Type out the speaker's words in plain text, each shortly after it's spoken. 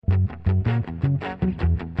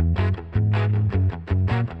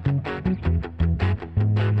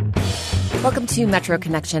Welcome to Metro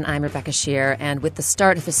Connection. I'm Rebecca Shear, and with the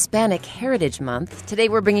start of Hispanic Heritage Month, today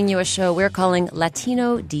we're bringing you a show we're calling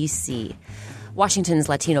Latino DC. Washington's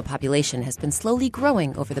Latino population has been slowly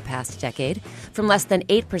growing over the past decade, from less than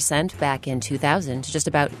 8% back in 2000 to just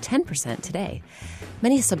about 10% today.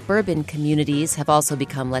 Many suburban communities have also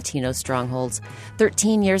become Latino strongholds.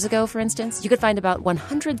 13 years ago, for instance, you could find about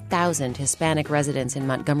 100,000 Hispanic residents in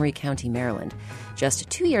Montgomery County, Maryland. Just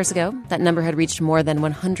 2 years ago, that number had reached more than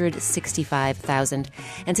 165,000.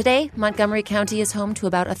 And today, Montgomery County is home to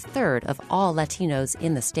about a third of all Latinos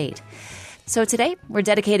in the state. So today, we're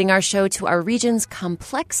dedicating our show to our region's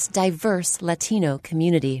complex, diverse Latino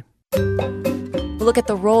community. We'll look at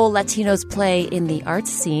the role Latinos play in the arts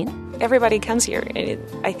scene. Everybody comes here, and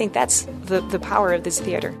I think that's the power of this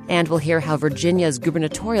theater. And we'll hear how Virginia's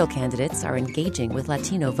gubernatorial candidates are engaging with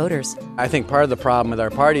Latino voters. I think part of the problem with our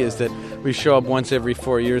party is that we show up once every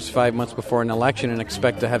 4 years, 5 months before an election, and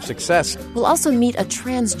expect to have success. We'll also meet a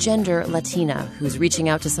transgender Latina who's reaching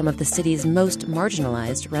out to some of the city's most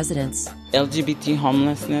marginalized residents. LGBT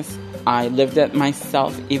homelessness. I lived it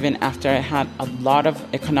myself even after I had a lot of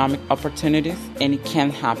economic opportunities, and it can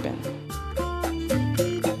happen.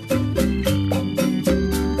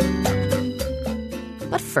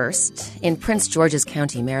 But first, in Prince George's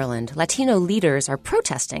County, Maryland, Latino leaders are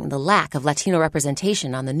protesting the lack of Latino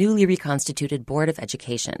representation on the newly reconstituted Board of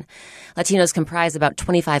Education. Latinos comprise about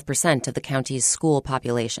 25% of the county's school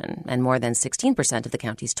population and more than 16% of the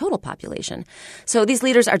county's total population. So these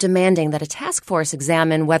leaders are demanding that a task force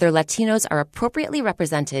examine whether Latinos are appropriately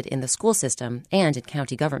represented in the school system and in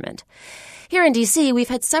county government. Here in D.C., we've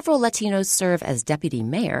had several Latinos serve as deputy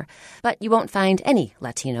mayor, but you won't find any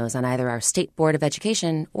Latinos on either our State Board of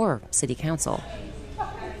Education or City Council.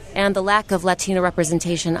 And the lack of Latino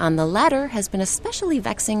representation on the latter has been especially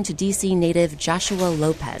vexing to D.C. native Joshua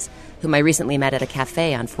Lopez, whom I recently met at a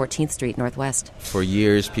cafe on 14th Street Northwest. For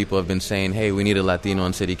years, people have been saying, hey, we need a Latino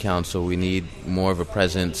on City Council. We need more of a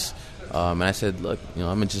presence. And I said, look,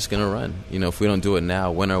 I'm just going to run. If we don't do it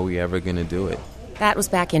now, when are we ever going to do it? That was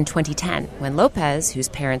back in 2010, when Lopez, whose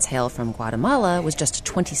parents hail from Guatemala, was just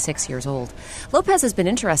 26 years old. Lopez has been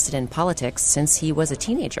interested in politics since he was a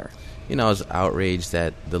teenager. I was outraged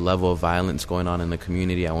at the level of violence going on in the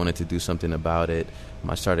community. I wanted to do something about it.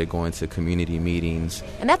 I started going to community meetings.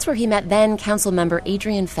 And that's where he met then council member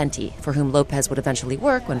Adrian Fenty, for whom Lopez would eventually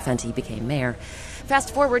work when Fenty became mayor.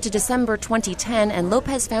 Fast forward to December 2010, and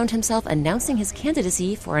Lopez found himself announcing his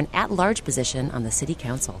candidacy for an at-large position on the city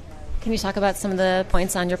council. Can you talk about some of the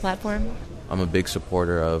points on your platform? I'm a big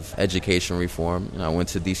supporter of education reform. I went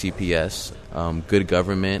to DCPS, good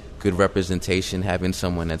government, good representation, having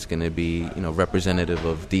someone that's going to be, representative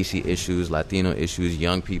of DC issues, Latino issues,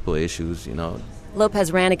 young people issues,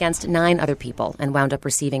 Lopez ran against 9 other people and wound up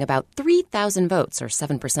receiving about 3,000 votes, or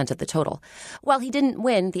 7% of the total. While he didn't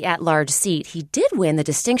win the at-large seat, he did win the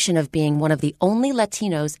distinction of being one of the only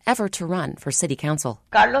Latinos ever to run for city council.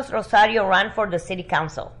 Carlos Rosario ran for the city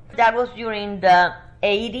council. That was during the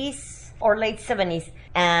 80s or late 70s,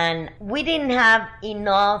 and we didn't have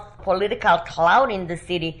enough political clout in the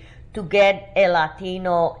city to get a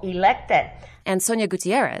Latino elected. And Sonia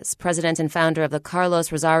Gutierrez, president and founder of the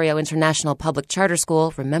Carlos Rosario International Public Charter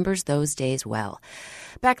School, remembers those days well.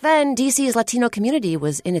 Back then, D.C.'s Latino community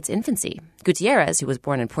was in its infancy. Gutierrez, who was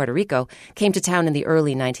born in Puerto Rico, came to town in the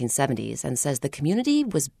early 1970s and says the community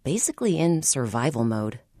was basically in survival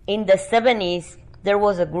mode. In the 70s, there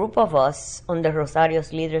was a group of us under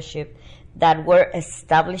Rosario's leadership that were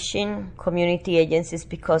establishing community agencies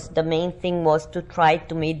because the main thing was to try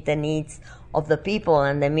to meet the needs of the people,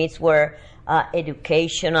 and the needs were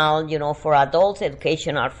educational, for adults,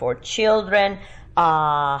 educational for children,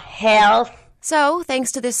 health. So,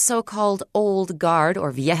 thanks to this so-called old guard,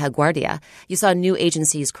 or vieja guardia, you saw new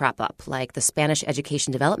agencies crop up, like the Spanish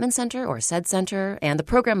Education Development Center, or SED Center, and the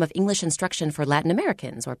Program of English Instruction for Latin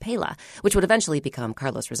Americans, or PELA, which would eventually become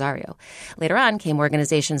Carlos Rosario. Later on came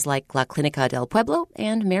organizations like La Clínica del Pueblo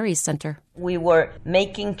and Mary's Center. We were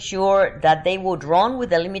making sure that they would run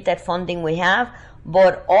with the limited funding we have,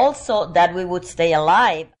 but also that we would stay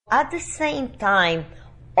alive. At the same time,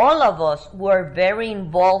 all of us were very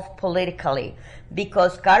involved politically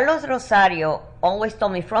because Carlos Rosario always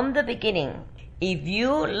told me from the beginning, if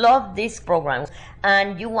you love this program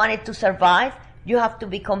and you want it to survive, you have to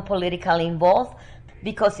become politically involved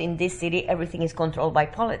because in this city, everything is controlled by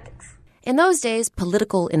politics. In those days,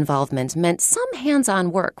 political involvement meant some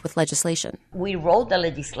hands-on work with legislation. We wrote the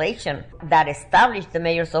legislation that established the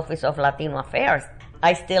Mayor's Office of Latino Affairs.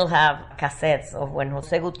 I still have cassettes of when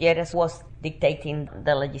Jose Gutierrez was dictating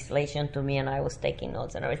the legislation to me and I was taking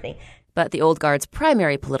notes and everything. But the old guard's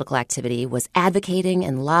primary political activity was advocating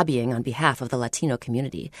and lobbying on behalf of the Latino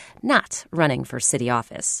community, not running for city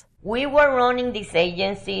office. We were running these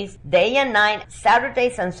agencies day and night,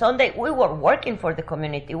 Saturdays and Sundays. We were working for the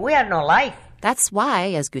community. We had no life. That's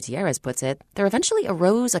why, as Gutierrez puts it, there eventually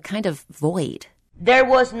arose a kind of void. There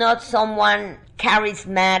was not someone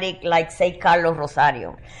charismatic like, say, Carlos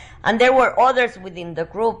Rosario. And there were others within the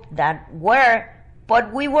group that were,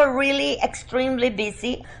 but we were really extremely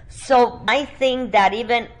busy. So I think that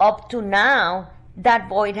even up to now, that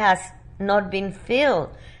void has not been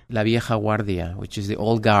filled. La Vieja Guardia, which is the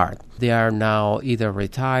old guard. They are now either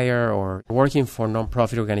retired or working for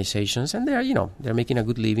nonprofit organizations, and they're making a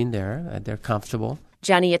good living there. They're comfortable.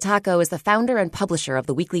 Johnny Ataco is the founder and publisher of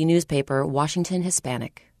the weekly newspaper Washington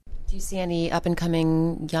Hispanic. Do you see any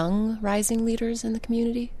up-and-coming young rising leaders in the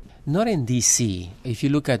community? Not in D.C. If you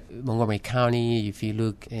look at Montgomery County, if you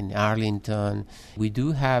look in Arlington, we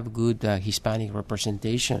do have good Hispanic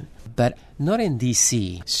representation, but not in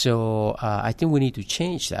D.C. So I think we need to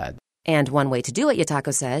change that. And one way to do it,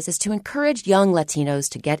 Yatako says, is to encourage young Latinos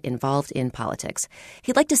to get involved in politics.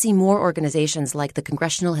 He'd like to see more organizations like the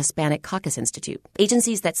Congressional Hispanic Caucus Institute,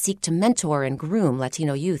 agencies that seek to mentor and groom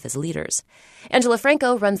Latino youth as leaders. Angela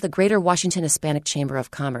Franco runs the Greater Washington Hispanic Chamber of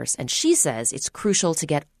Commerce, and she says it's crucial to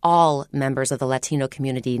get all members of the Latino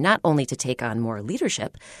community not only to take on more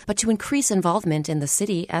leadership, but to increase involvement in the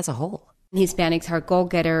city as a whole. Hispanics are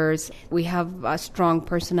go-getters. We have a strong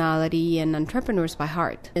personality and entrepreneurs by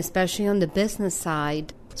heart, especially on the business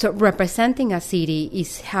side. So representing a city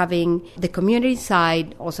is having the community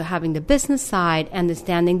side, also having the business side,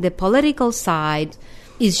 understanding the political side,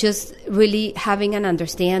 is just really having an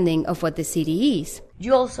understanding of what the city is.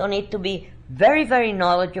 You also need to be very, very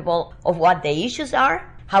knowledgeable of what the issues are,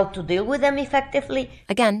 how to deal with them effectively.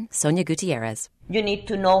 Again, Sonia Gutierrez. You need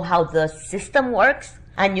to know how the system works.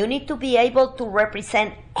 And you need to be able to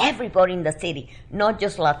represent everybody in the city, not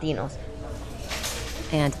just Latinos.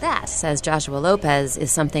 And that, says Joshua Lopez,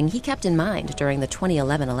 is something he kept in mind during the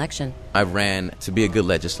 2011 election. I ran to be a good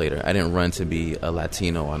legislator. I didn't run to be a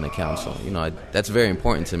Latino on the council. That's very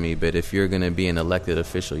important to me, but if you're going to be an elected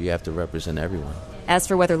official, you have to represent everyone. As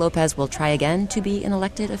for whether Lopez will try again to be an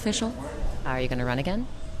elected official, are you going to run again?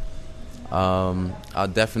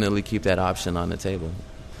 I'll definitely keep that option on the table.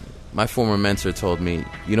 My former mentor told me,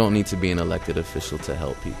 you don't need to be an elected official to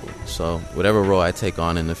help people. So whatever role I take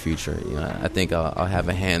on in the future, I think I'll have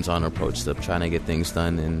a hands-on approach to trying to get things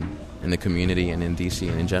done in the community and in D.C.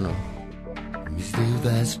 and in general. Mis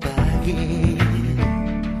deudas pagué,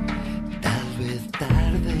 tal vez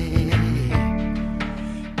tarde,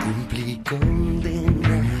 cumplí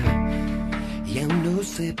condena, y aún no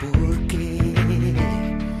sé por qué,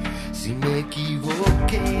 si me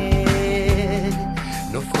equivoqué.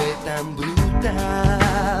 No fue tan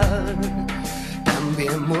brutal,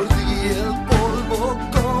 también mordí el polvo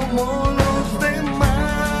como los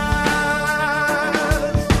demás.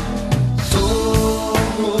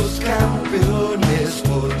 Somos campeones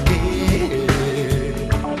porque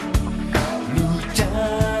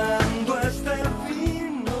luchando hasta el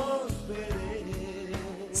fin nos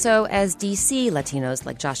veremos. So as D.C. Latinos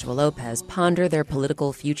like Joshua Lopez ponder their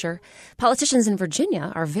political future, politicians in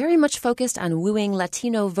Virginia are very much focused on wooing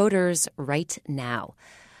Latino voters right now.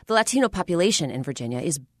 The Latino population in Virginia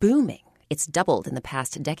is booming. It's doubled in the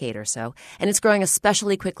past decade or so, and it's growing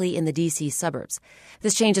especially quickly in the D.C. suburbs.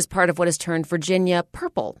 This change is part of what has turned Virginia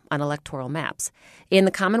purple on electoral maps. In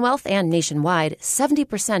the Commonwealth and nationwide,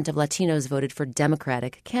 70% of Latinos voted for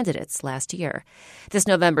Democratic candidates last year. This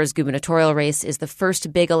November's gubernatorial race is the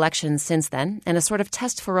first big election since then, and a sort of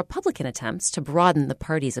test for Republican attempts to broaden the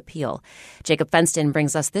party's appeal. Jacob Fenston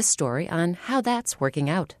brings us this story on how that's working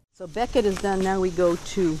out. So Beckett is done. Now we go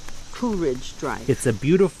to Coolidge Drive. It's a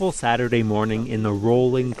beautiful Saturday morning in the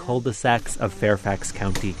rolling cul-de-sacs of Fairfax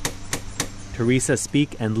County. Teresa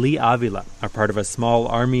Speak and Lee Avila are part of a small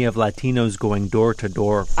army of Latinos going door to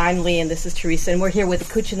door. I'm Lee and this is Teresa, and we're here with the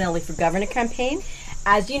Cuccinelli for Governor campaign.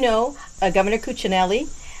 As you know, Governor Cuccinelli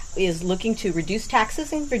is looking to reduce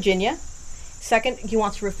taxes in Virginia. Second, he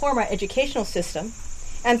wants to reform our educational system.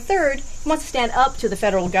 And third, he wants to stand up to the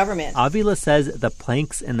federal government. Avila says the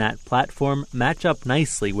planks in that platform match up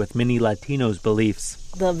nicely with many Latinos' beliefs.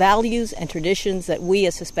 The values and traditions that we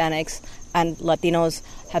as Hispanics and Latinos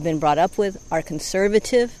have been brought up with are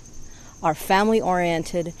conservative, are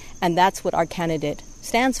family-oriented, and that's what our candidate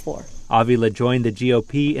stands for. Avila joined the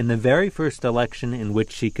GOP in the very first election in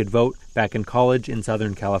which she could vote back in college in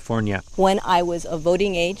Southern California. When I was of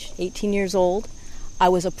voting age, 18 years old, I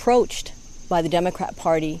was approached by the Democrat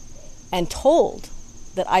Party and told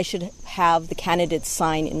that I should have the candidate's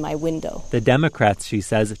sign in my window. The Democrats, she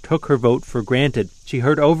says, took her vote for granted. She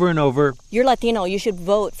heard over and over, "You're Latino, you should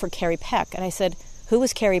vote for Kerry Peck." And I said, "Who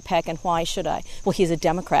is Kerry Peck and why should I?" "Well, he's a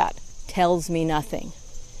Democrat." Tells me nothing.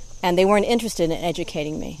 And they weren't interested in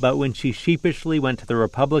educating me. But when she sheepishly went to the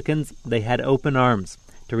Republicans, they had open arms.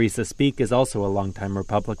 Teresa Speak is also a longtime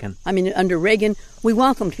Republican. I mean, under Reagan, we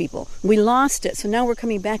welcomed people. We lost it. So now we're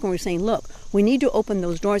coming back and we're saying, look, we need to open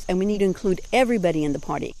those doors and we need to include everybody in the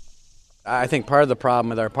party. I think part of the problem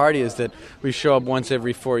with our party is that we show up once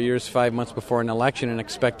every 4 years, 5 months before an election, and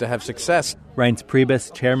expect to have success. Reince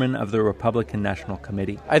Priebus, chairman of the Republican National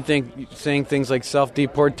Committee. I think saying things like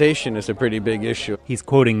self-deportation is a pretty big issue. He's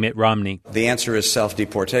quoting Mitt Romney. The answer is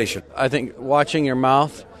self-deportation. I think watching your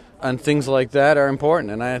mouth and things like that are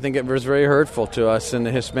important, and I think it was very hurtful to us in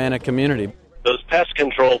the Hispanic community. Those pest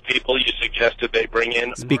control people you suggested they bring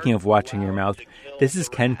in. Speaking of watching your mouth, this is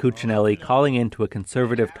Ken Cuccinelli calling into a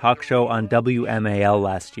conservative talk show on WMAL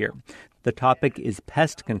last year. The topic is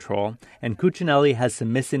pest control, and Cuccinelli has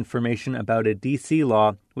some misinformation about a D.C.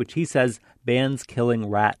 law which he says bans killing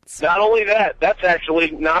rats. Not only that, that's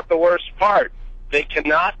actually not the worst part. They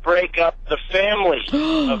cannot break up the family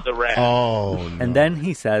of the rat. Oh, no. And then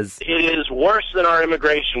he says, it is worse than our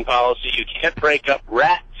immigration policy. You can't break up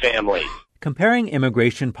rat families. Comparing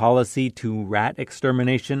immigration policy to rat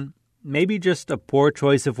extermination, maybe just a poor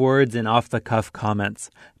choice of words and off-the-cuff comments.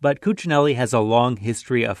 But Cuccinelli has a long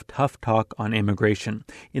history of tough talk on immigration.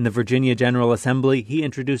 In the Virginia General Assembly, he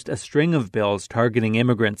introduced a string of bills targeting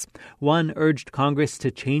immigrants. One urged Congress to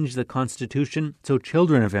change the Constitution so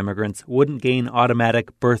children of immigrants wouldn't gain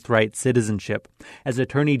automatic birthright citizenship. As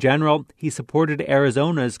Attorney General, he supported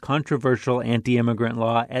Arizona's controversial anti-immigrant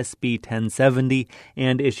law SB 1070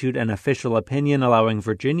 and issued an official opinion allowing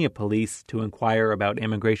Virginia police to inquire about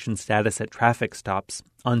immigration status at traffic stops.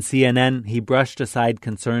 On CNN, he brushed aside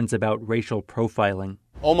concerns about racial profiling.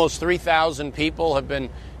 Almost 3,000 people have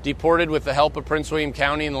been deported with the help of Prince William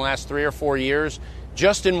County in the last 3 or 4 years,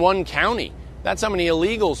 just in one county. That's how many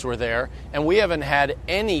illegals were there, and we haven't had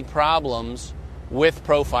any problems with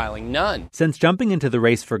profiling, none. Since jumping into the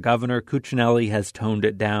race for governor, Cuccinelli has toned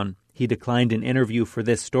it down. He declined an interview for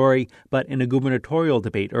this story, but in a gubernatorial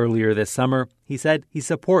debate earlier this summer, he said he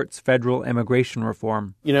supports federal immigration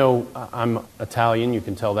reform. You know, I'm Italian. You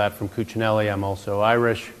can tell that from Cuccinelli. I'm also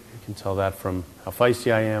Irish. You can tell that from how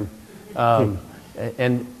feisty I am.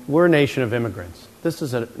 And we're a nation of immigrants. This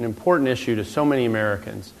is an important issue to so many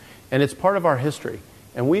Americans, and it's part of our history.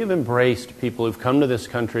 And we have embraced people who've come to this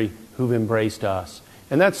country who've embraced us.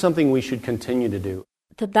 And that's something we should continue to do.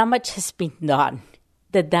 The damage has been done.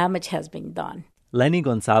 The damage has been done. Lenny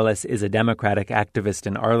Gonzalez is a Democratic activist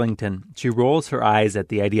in Arlington. She rolls her eyes at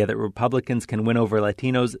the idea that Republicans can win over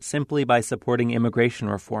Latinos simply by supporting immigration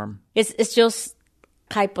reform. It's just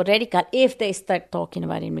hypothetical if they start talking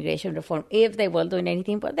about immigration reform, if they were doing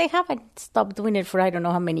anything, but they haven't stopped doing it for I don't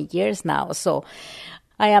know how many years now. So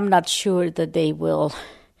I am not sure that they will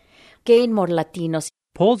gain more Latinos.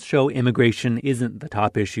 Polls show immigration isn't the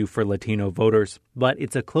top issue for Latino voters, but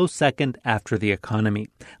it's a close second after the economy.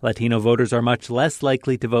 Latino voters are much less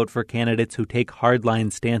likely to vote for candidates who take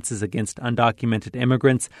hardline stances against undocumented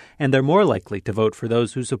immigrants, and they're more likely to vote for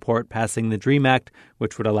those who support passing the DREAM Act,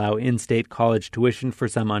 which would allow in-state college tuition for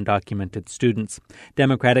some undocumented students.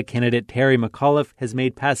 Democratic candidate Terry McAuliffe has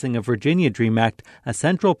made passing a Virginia DREAM Act a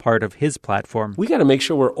central part of his platform. We got to make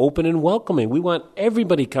sure we're open and welcoming. We want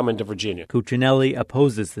everybody coming to Virginia. Cuccinelli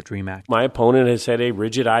opposes the DREAM Act. My opponent has had a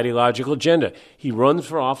rigid ideological agenda. He runs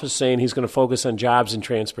for office saying he's going to focus on jobs and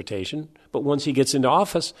transportation, but once he gets into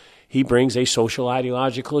office, he brings a social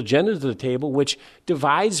ideological agenda to the table which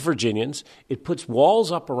divides Virginians. It puts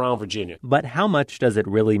walls up around Virginia. But how much does it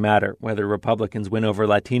really matter whether Republicans win over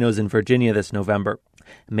Latinos in Virginia this November?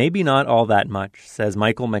 Maybe not all that much, says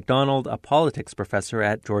Michael McDonald, a politics professor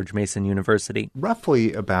at George Mason University.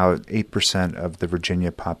 Roughly about 8% of the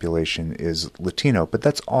Virginia population is Latino, but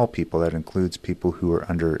that's all people. That includes people who are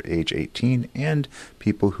under age 18 and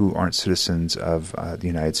people who aren't citizens of the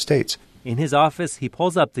United States. In his office, he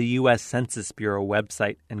pulls up the U.S. Census Bureau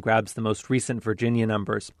website and grabs the most recent Virginia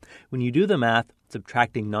numbers. When you do the math,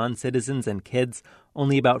 subtracting non-citizens and kids,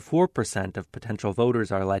 only about 4% of potential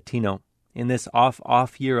voters are Latino. In this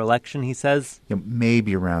off-year election, he says,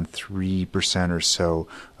 maybe around 3% or so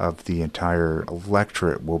of the entire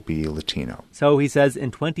electorate will be Latino. So he says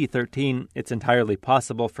in 2013, it's entirely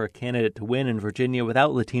possible for a candidate to win in Virginia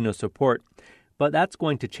without Latino support. But that's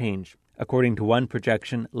going to change. According to one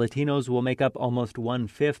projection, Latinos will make up almost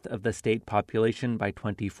 1/5 of the state population by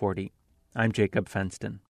 2040. I'm Jacob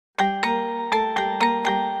Fenston.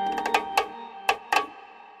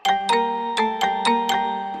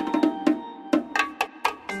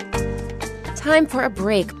 Time for a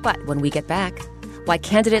break, but when we get back, why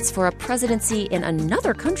candidates for a presidency in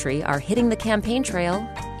another country are hitting the campaign trail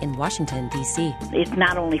in Washington, D.C. It's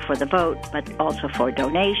not only for the vote, but also for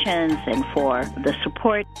donations and for the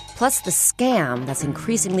support. Plus the scam that's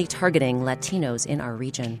increasingly targeting Latinos in our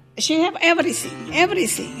region. She have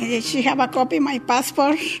everything. She have a copy of my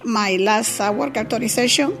passport, my last work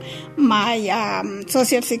authorization, my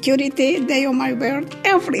Social Security, day of my birth,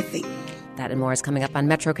 everything. That and more is coming up on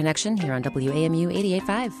Metro Connection here on WAMU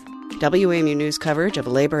 88.5. WAMU News coverage of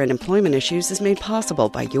labor and employment issues is made possible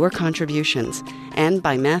by your contributions and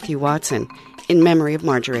by Matthew Watson, in memory of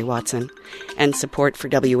Marjorie Watson. And support for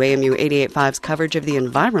WAMU 88.5's coverage of the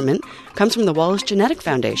environment comes from the Wallace Genetic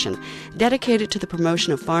Foundation, dedicated to the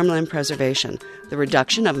promotion of farmland preservation, the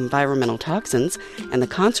reduction of environmental toxins, and the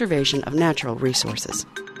conservation of natural resources.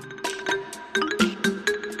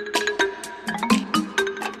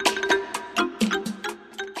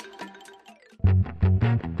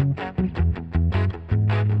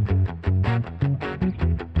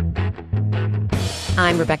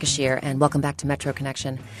 I'm Rebecca Shear, and welcome back to Metro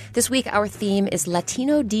Connection. This week, our theme is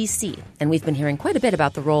Latino DC, and we've been hearing quite a bit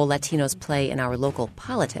about the role Latinos play in our local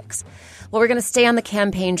politics. Well, we're going to stay on the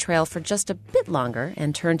campaign trail for just a bit longer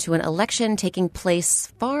and turn to an election taking place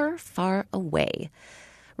far, far away.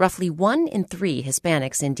 Roughly 1 in 3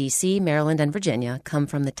 Hispanics in D.C., Maryland, and Virginia come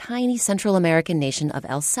from the tiny Central American nation of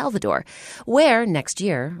El Salvador, where, next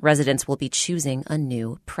year, residents will be choosing a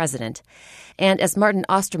new president. And as Martin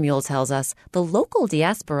Ostermuhl tells us, the local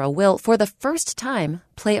diaspora will, for the first time,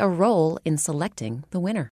 play a role in selecting the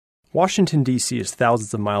winner. Washington, D.C. is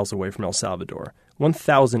thousands of miles away from El Salvador,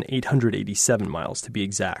 1,887 miles to be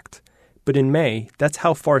exact. But in May, that's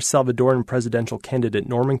how far Salvadoran presidential candidate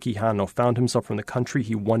Norman Quijano found himself from the country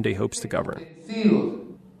he one day hopes to govern.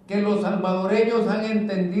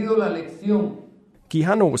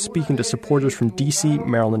 Quijano was speaking to supporters from D.C.,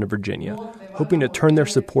 Maryland, and Virginia, hoping to turn their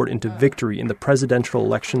support into victory in the presidential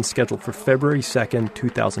election scheduled for February 2,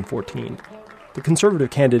 2014. The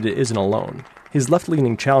conservative candidate isn't alone. His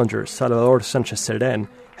left-leaning challenger, Salvador Sanchez-Cerén,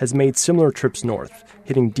 has made similar trips north,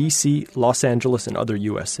 hitting D.C., Los Angeles, and other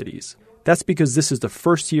U.S. cities. That's because this is the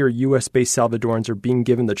first year U.S.-based Salvadorans are being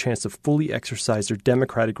given the chance to fully exercise their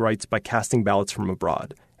democratic rights by casting ballots from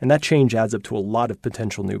abroad, and that change adds up to a lot of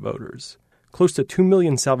potential new voters. Close to 2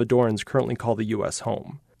 million Salvadorans currently call the U.S.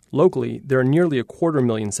 home. Locally, there are nearly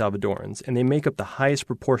 250,000 Salvadorans, and they make up the highest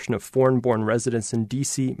proportion of foreign-born residents in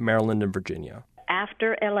D.C., Maryland, and Virginia.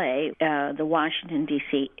 After L.A., the Washington,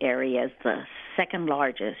 D.C. area is the second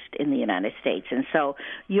largest in the United States. And so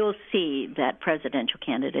you'll see that presidential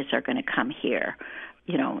candidates are going to come here.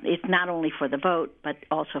 You know, it's not only for the vote, but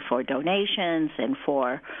also for donations and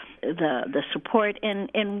for the support.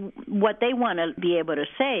 And what they want to be able to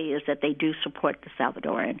say is that they do support the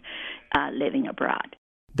Salvadoran living abroad.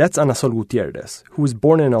 That's Ana Sol Gutierrez, who was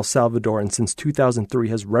born in El Salvador and since 2003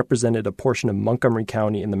 has represented a portion of Montgomery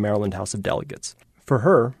County in the Maryland House of Delegates. For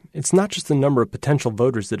her, it's not just the number of potential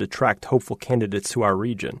voters that attract hopeful candidates to our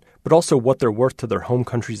region, but also what they're worth to their home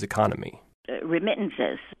country's economy.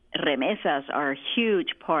 Remittances, remesas, are a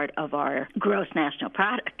huge part of our gross national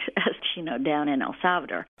product, as you know, down in El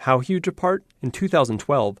Salvador. How huge a part? In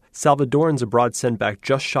 2012, Salvadorans abroad sent back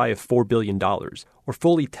just shy of $4 billion, or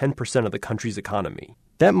fully 10% of the country's economy.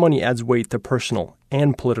 That money adds weight to personal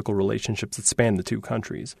and political relationships that span the two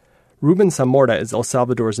countries. Ruben Zamora is El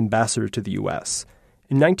Salvador's ambassador to the U.S.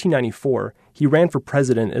 In 1994, he ran for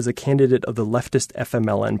president as a candidate of the leftist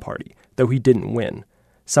FMLN party, though he didn't win.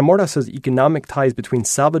 Zamora says economic ties between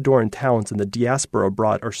Salvadoran towns and the diaspora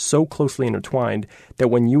abroad are so closely intertwined that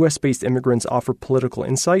when U.S.-based immigrants offer political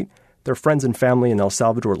insight, their friends and family in El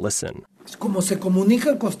Salvador listen. Como se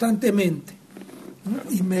comunican constantemente.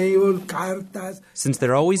 Since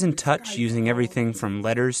they're always in touch using everything from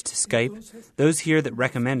letters to Skype, those here that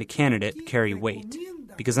recommend a candidate carry weight,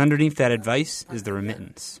 because underneath that advice is the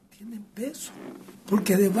remittance.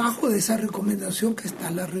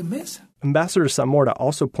 Ambassador Zamora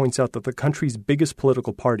also points out that the country's biggest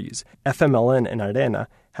political parties, FMLN and Arena,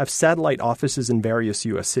 have satellite offices in various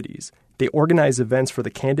U.S. cities. They organize events for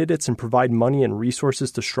the candidates and provide money and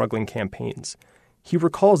resources to struggling campaigns. He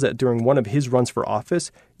recalls that during one of his runs for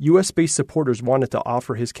office, U.S.-based supporters wanted to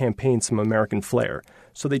offer his campaign some American flair,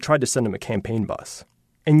 so they tried to send him a campaign bus.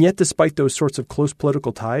 And yet, despite those sorts of close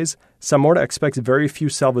political ties, Zamora expects very few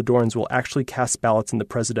Salvadorans will actually cast ballots in the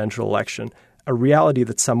presidential election, a reality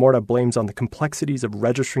that Zamora blames on the complexities of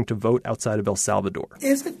registering to vote outside of El Salvador.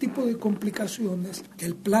 Ese tipo de complicaciones, que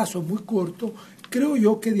el plazo muy corto, creo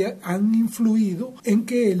yo que han influido en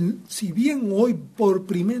que, si bien hoy por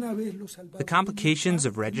primera vez los salvadorianos... The complications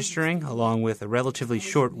of registering, along with a relatively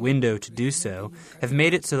short window to do so, have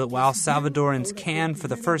made it so that while Salvadorans can, for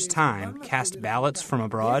the first time, cast ballots from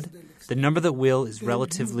abroad, the number that will is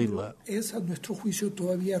relatively low.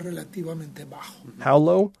 How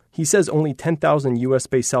low? He says only 10,000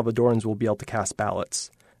 U.S.-based Salvadorans will be able to cast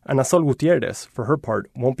ballots. Ana Sol Gutierrez, for her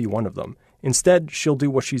part, won't be one of them. Instead, she'll do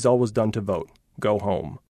what she's always done to vote: go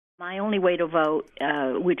home. My only way to vote,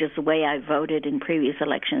 which is the way I voted in previous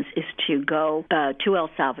elections, is to go to El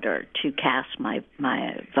Salvador to cast my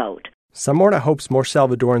vote. Zamora hopes more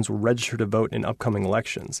Salvadorans will register to vote in upcoming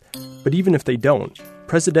elections. But even if they don't,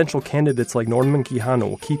 presidential candidates like Norman Quijano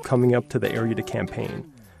will keep coming up to the area to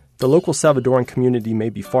campaign. The local Salvadoran community may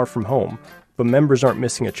be far from home, but members aren't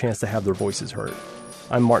missing a chance to have their voices heard.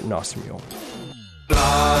 I'm Martin Ostermuel.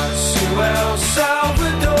 El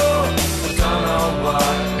Salvador, I don't know why,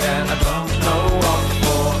 and I don't know what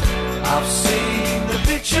for. I've seen the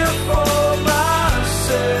picture for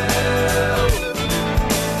myself.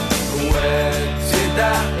 Where did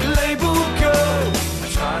that label go? I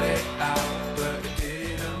tried it out, but it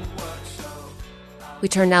didn't work so. We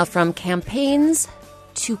turn now from campaigns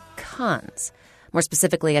to cons. More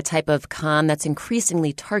specifically, a type of con that's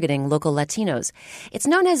increasingly targeting local Latinos. It's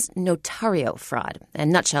known as notario fraud.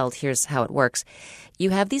 And nutshelled, here's how it works. You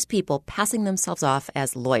have these people passing themselves off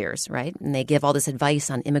as lawyers, right? And they give all this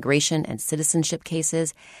advice on immigration and citizenship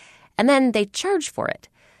cases. And then they charge for it.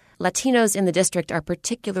 Latinos in the district are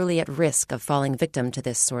particularly at risk of falling victim to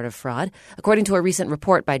this sort of fraud, according to a recent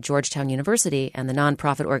report by Georgetown University and the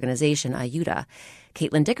nonprofit organization Ayuda.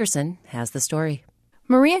 Caitlin Dickerson has the story.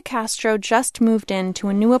 Maria Castro just moved into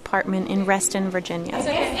a new apartment in Reston, Virginia. It's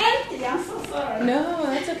empty. I'm so sorry. No,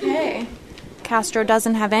 that's okay. Castro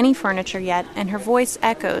doesn't have any furniture yet, and her voice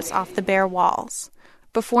echoes off the bare walls.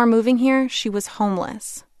 Before moving here, she was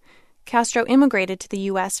homeless. Castro immigrated to the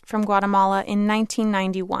U.S. from Guatemala in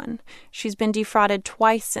 1991. She's been defrauded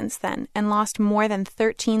twice since then and lost more than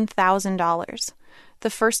 $13,000. The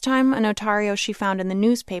first time, a notario she found in the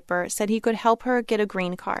newspaper said he could help her get a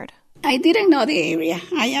green card. I didn't know the area.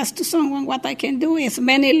 I asked to someone what I can do. Is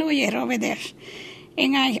many lawyers over there.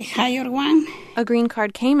 And I hired one. A green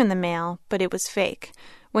card came in the mail, but it was fake.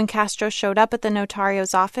 When Castro showed up at the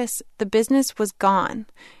notario's office, the business was gone.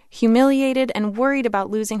 Humiliated and worried about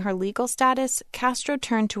losing her legal status, Castro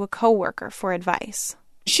turned to a coworker for advice.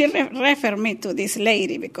 She referred me to this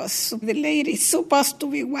lady because the lady supposed to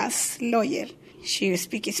be was lawyer. She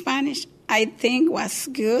speaks Spanish. I think was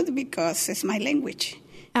good because it's my language.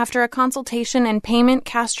 After a consultation and payment,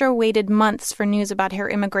 Castro waited months for news about her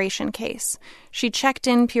immigration case. She checked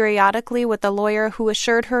in periodically with the lawyer who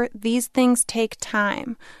assured her these things take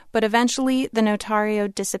time, but eventually the notario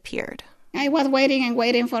disappeared. I was waiting and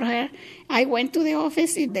waiting for her. I went to the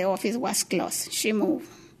office. The office was closed. She moved,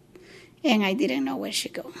 and I didn't know where she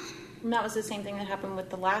go. And that was the same thing that happened with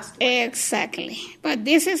the last one. Exactly. But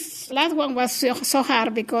last one was so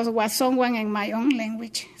hard because it was someone in my own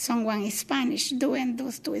language, someone in Spanish, doing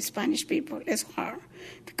those to Spanish people. It's hard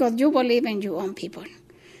because you believe in your own people.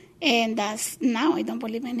 And now I don't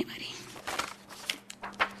believe anybody.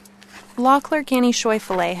 Law clerk Annie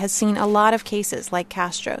Schäufele has seen a lot of cases like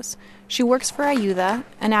Castro's. She works for Ayuda,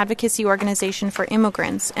 an advocacy organization for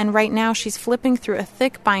immigrants, and right now she's flipping through a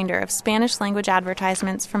thick binder of Spanish-language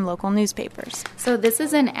advertisements from local newspapers. So this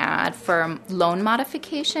is an ad for loan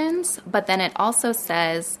modifications, but then it also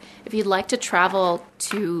says if you'd like to travel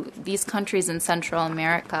to these countries in Central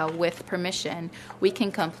America with permission, we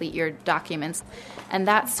can complete your documents. And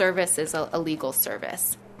that service is a legal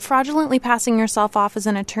service. Fraudulently passing yourself off as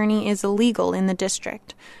an attorney is illegal in the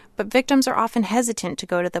district. But victims are often hesitant to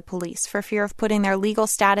go to the police for fear of putting their legal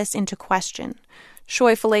status into question.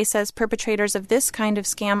 Schäufele says perpetrators of this kind of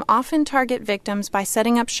scam often target victims by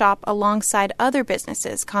setting up shop alongside other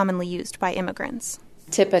businesses commonly used by immigrants.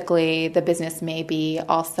 Typically, the business may be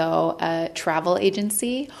also a travel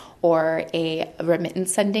agency or a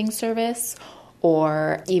remittance sending service,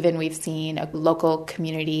 or even we've seen a local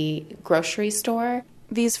community grocery store.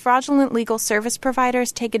 These fraudulent legal service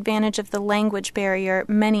providers take advantage of the language barrier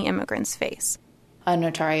many immigrants face. A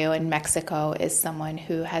notario in Mexico is someone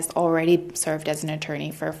who has already served as an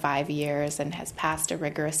attorney for 5 years and has passed a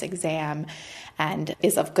rigorous exam and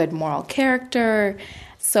is of good moral character.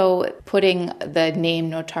 So putting the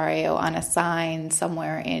name notario on a sign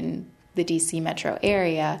somewhere in the DC metro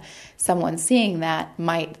area, someone seeing that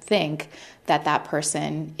might think that that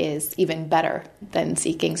person is even better than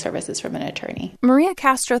seeking services from an attorney. Maria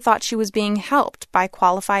Castro thought she was being helped by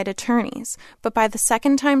qualified attorneys, but by the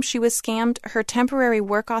second time she was scammed, her temporary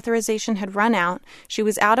work authorization had run out, she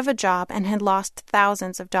was out of a job, and had lost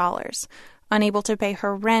thousands of dollars. Unable to pay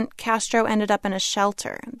her rent, Castro ended up in a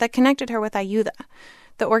shelter that connected her with Ayuda.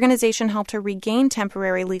 The organization helped her regain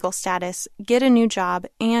temporary legal status, get a new job,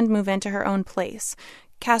 and move into her own place.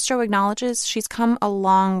 Castro acknowledges she's come a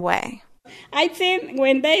long way. I think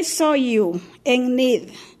when they saw you in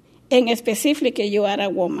need, and specifically you are a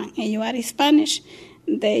woman and you are Spanish,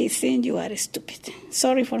 they think you are stupid.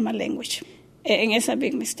 Sorry for my language. And it's a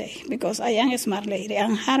big mistake because I am a smart lady,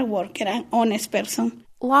 I'm a hard worker, I'm an honest person.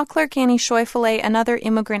 Law clerk Annie Schäufele and other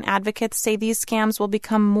immigrant advocates say these scams will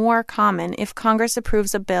become more common if Congress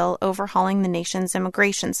approves a bill overhauling the nation's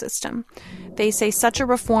immigration system. They say such a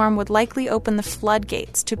reform would likely open the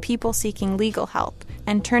floodgates to people seeking legal help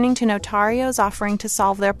and turning to notarios offering to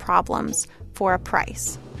solve their problems for a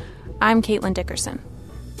price. I'm Caitlin Dickerson.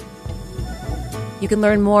 You can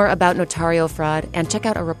learn more about notario fraud and check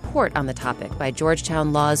out a report on the topic by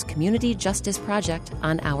Georgetown Law's Community Justice Project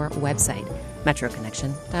on our website,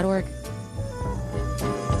 metroconnection.org.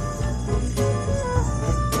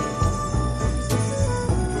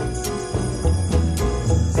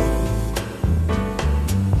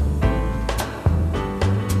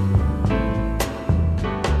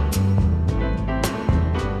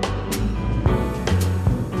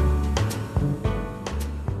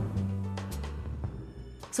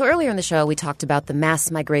 So earlier in the show, we talked about the mass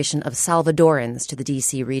migration of Salvadorans to the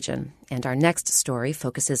D.C. region. And our next story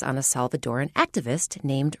focuses on a Salvadoran activist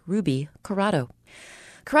named Ruby Corrado.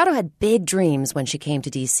 Corrado had big dreams when she came to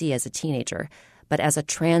D.C. as a teenager. But as a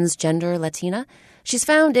transgender Latina, she's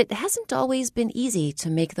found it hasn't always been easy to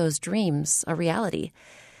make those dreams a reality.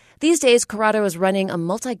 These days, Corrado is running a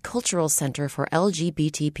multicultural center for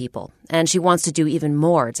LGBT people, and she wants to do even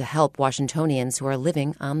more to help Washingtonians who are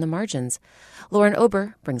living on the margins. Lauren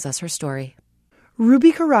Ober brings us her story.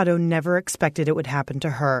 Ruby Corrado never expected it would happen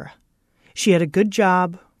to her. She had a good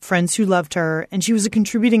job, friends who loved her, and she was a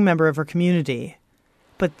contributing member of her community.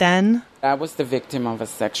 But then... I was the victim of a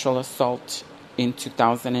sexual assault in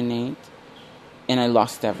 2008, and I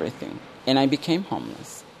lost everything, and I became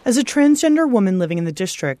homeless. As a transgender woman living in the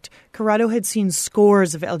district, Corrado had seen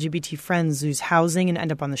scores of LGBT friends lose housing and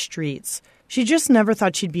end up on the streets. She just never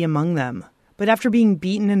thought she'd be among them. But after being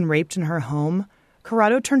beaten and raped in her home,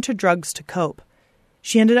 Corrado turned to drugs to cope.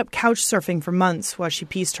 She ended up couch surfing for months while she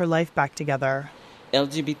pieced her life back together.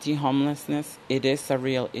 LGBT homelessness, it is a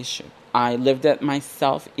real issue. I lived it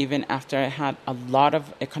myself even after I had a lot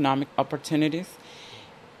of economic opportunities,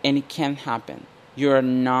 and it can happen. You're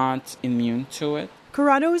not immune to it.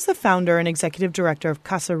 Corrado is the founder and executive director of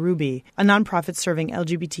Casa Ruby, a nonprofit serving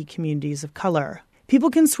LGBT communities of color. People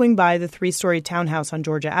can swing by the 3-story townhouse on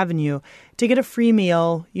Georgia Avenue to get a free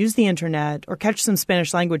meal, use the internet, or catch some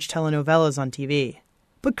Spanish-language telenovelas on TV.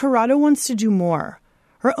 But Corrado wants to do more.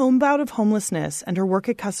 Her own bout of homelessness and her work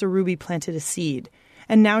at Casa Ruby planted a seed,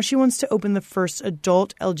 and now she wants to open the first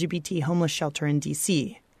adult LGBT homeless shelter in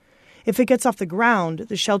D.C. If it gets off the ground,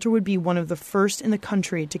 the shelter would be one of the first in the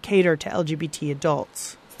country to cater to LGBT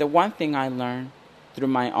adults. The one thing I learned through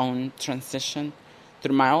my own transition,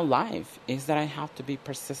 through my own life, is that I have to be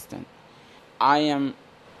persistent. I am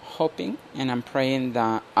hoping and I'm praying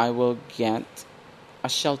that I will get a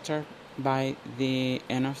shelter by the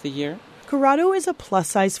end of the year. Corrado is a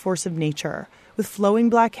plus-size force of nature, with flowing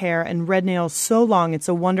black hair and red nails so long it's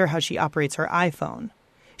a wonder how she operates her iPhone.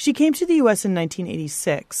 She came to the U.S. in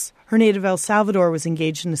 1986. Her native El Salvador was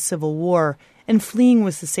engaged in a civil war, and fleeing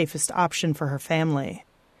was the safest option for her family.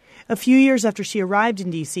 A few years after she arrived in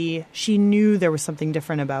D.C., she knew there was something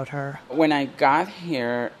different about her. When I got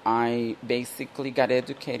here, I basically got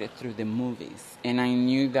educated through the movies, and I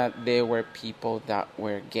knew that there were people that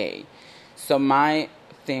were gay. So my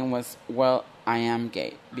thing was, well, I am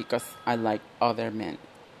gay because I like other men.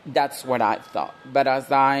 That's what I thought. But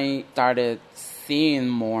as I started seeing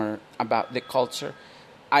more about the culture,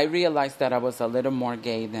 I realized that I was a little more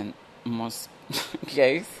gay than most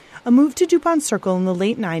gays. A move to DuPont Circle in the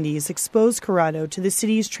late 90s exposed Corrado to the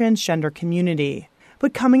city's transgender community.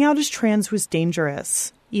 But coming out as trans was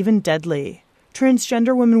dangerous, even deadly.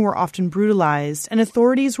 Transgender women were often brutalized, and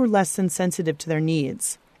authorities were less than sensitive to their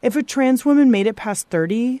needs. If a trans woman made it past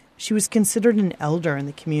 30, she was considered an elder in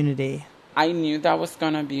the community. I knew that was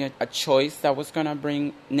going to be a choice that was going to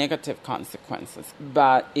bring negative consequences,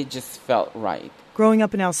 but it just felt right. Growing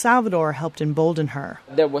up in El Salvador helped embolden her.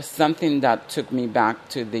 There was something that took me back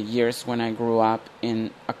to the years when I grew up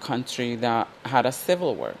in a country that had a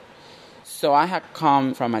civil war. So I had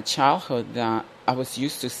come from a childhood that I was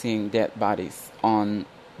used to seeing dead bodies on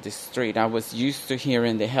the street. I was used to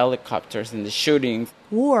hearing the helicopters and the shootings.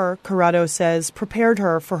 War, Corrado says, prepared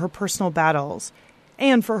her for her personal battles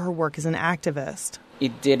and for her work as an activist.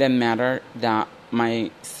 It didn't matter that my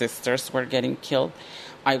sisters were getting killed.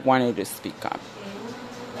 I wanted to speak up.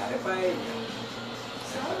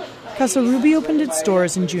 Casa Ruby opened its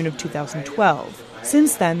doors in June of 2012.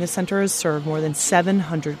 Since then, the center has served more than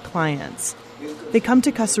 700 clients. They come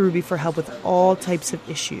to Casa Ruby for help with all types of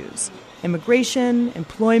issues: immigration,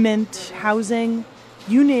 employment, housing,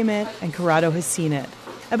 you name it, and Corrado has seen it.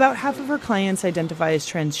 About half of her clients identify as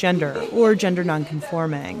transgender or gender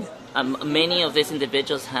nonconforming. Many of these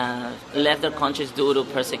individuals have left their countries due to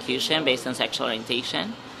persecution based on sexual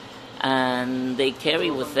orientation, and they carry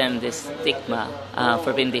with them this stigma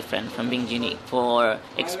for being different, from being unique, for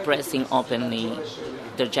expressing openly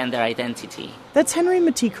their gender identity. That's Henry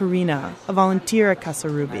Mati Carina, a volunteer at Casa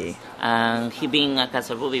Ruby. And he being at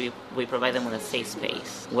Casa Ruby, we provide them with a safe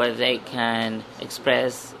space where they can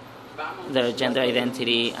express their gender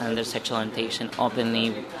identity and their sexual orientation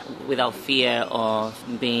openly without fear of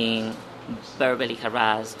being verbally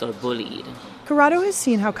harassed or bullied. Corrado has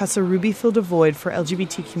seen how Casa Ruby filled a void for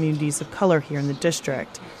LGBT communities of color here in the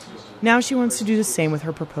district. Now she wants to do the same with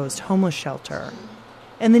her proposed homeless shelter.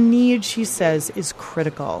 And the need, she says, is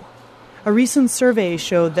critical. A recent survey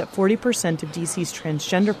showed that 40% of DC's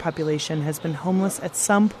transgender population has been homeless at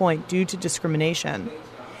some point due to discrimination,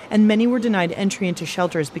 and many were denied entry into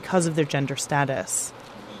shelters because of their gender status.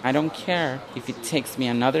 I don't care if it takes me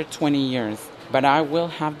another 20 years, but I will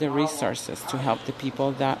have the resources to help the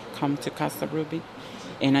people that come to Casa Ruby.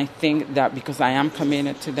 And I think that because I am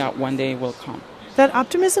committed to that, one day it will come. That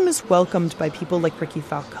optimism is welcomed by people like Ricky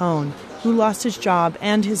Falcone, who lost his job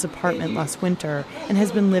and his apartment last winter and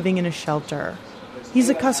has been living in a shelter. He's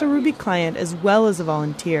a Casa Ruby client as well as a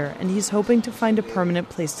volunteer, and he's hoping to find a permanent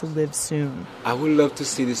place to live soon. I would love to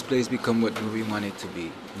see this place become what we want it to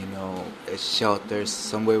be. You know, a shelter,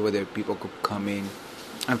 somewhere where the people could come in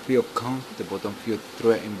and feel comfortable, don't feel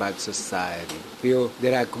threatened by society. Feel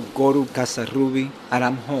that I could go to Casa Ruby and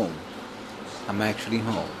I'm home. I'm actually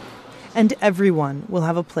home. And everyone will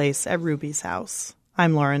have a place at Ruby's house.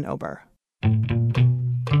 I'm Lauren Ober.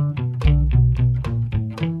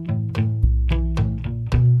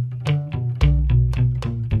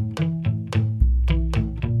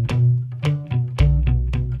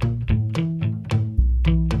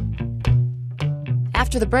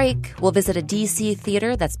 After the break, we'll visit a D.C.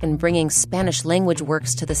 theater that's been bringing Spanish language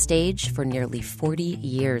works to the stage for nearly 40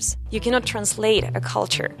 years. You cannot translate a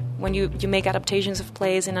culture when you make adaptations of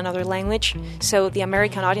plays in another language, so the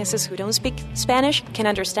American audiences who don't speak Spanish can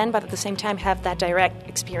understand, but at the same time have that direct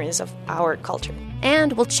experience of our culture.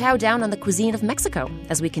 And we'll chow down on the cuisine of Mexico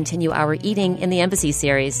as we continue our Eating in the Embassy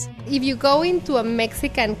series. If you go into a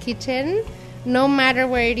Mexican kitchen, no matter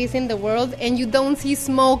where it is in the world, and you don't see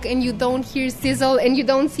smoke, and you don't hear sizzle, and you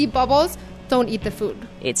don't see bubbles, don't eat the food.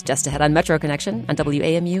 It's just ahead on Metro Connection on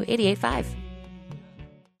WAMU 88.5.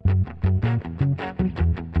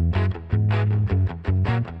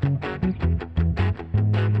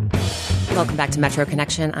 Welcome back to Metro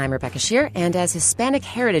Connection. I'm Rebecca Shear, and as Hispanic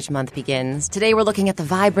Heritage Month begins, today we're looking at the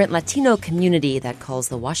vibrant Latino community that calls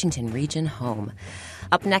the Washington region home.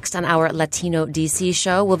 Up next on our Latino DC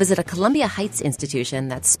show, we'll visit a Columbia Heights institution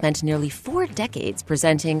that's spent nearly 4 decades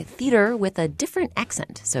presenting theater with a different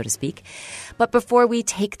accent, so to speak. But before we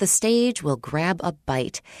take the stage, we'll grab a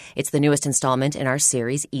bite. It's the newest installment in our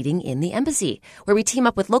series, Eating in the Embassy, where we team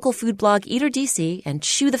up with local food blog Eater DC and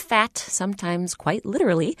chew the fat, sometimes quite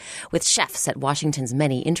literally, with chefs at Washington's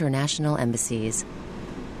many international embassies.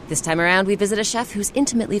 This time around, we visit a chef who's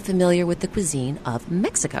intimately familiar with the cuisine of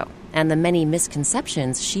Mexico and the many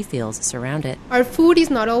misconceptions she feels surround it. Our food is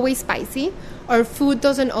not always spicy. Our food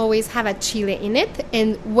doesn't always have a chile in it.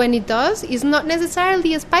 And when it does, it's not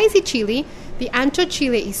necessarily a spicy chile. The ancho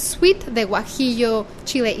chile is sweet. The guajillo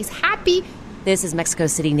chile is happy. This is Mexico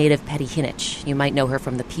City native Patty Hinich. You might know her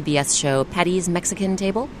from the PBS show Patty's Mexican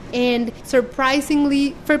Table. And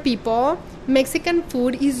surprisingly for people, Mexican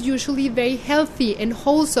food is usually very healthy and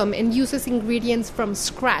wholesome and uses ingredients from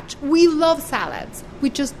scratch. We love salads.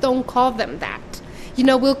 We just don't call them that. You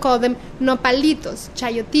know, we'll call them nopalitos,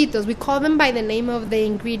 chayotitos. We call them by the name of the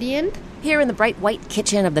ingredient, Here in the bright white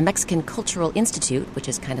kitchen of the Mexican Cultural Institute, which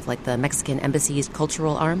is kind of like the Mexican Embassy's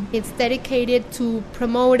cultural arm. It's dedicated to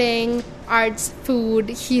promoting arts, food,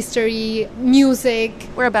 history, music.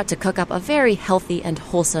 We're about to cook up a very healthy and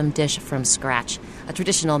wholesome dish from scratch. A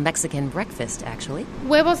traditional Mexican breakfast, actually.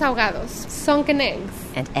 Huevos ahogados, sunken eggs.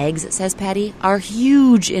 And eggs, says Patty, are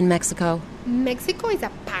huge in Mexico. Mexico is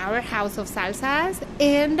a powerhouse of salsas,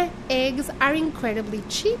 and eggs are incredibly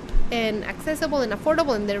cheap and accessible and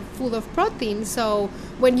affordable, and they're full of protein. So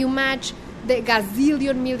when you match the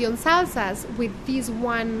gazillion million salsas with this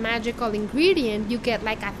one magical ingredient, you get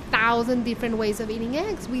like 1,000 different ways of eating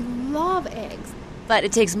eggs. We love eggs. But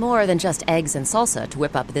it takes more than just eggs and salsa to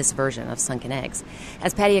whip up this version of sunken eggs.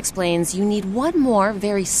 As Patty explains, you need one more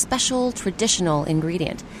very special traditional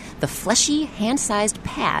ingredient, the fleshy, hand-sized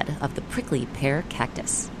pad of the prickly pear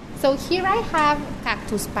cactus. So here I have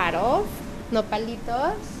cactus paros,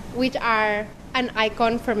 nopalitos, which are an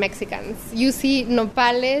icon for Mexicans. You see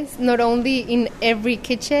nopales not only in every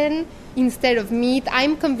kitchen instead of meat.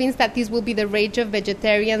 I'm convinced that this will be the rage of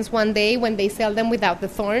vegetarians one day when they sell them without the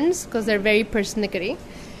thorns, because they're very persnickety.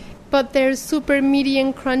 But they're super meaty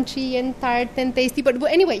and crunchy and tart and tasty. But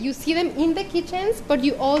anyway, you see them in the kitchens, but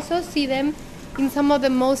you also see them in some of the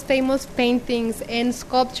most famous paintings and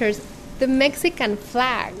sculptures. The Mexican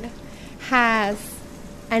flag has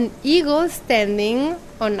an eagle standing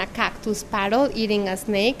on a cactus paddle eating a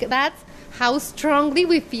snake. That's how strongly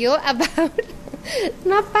we feel about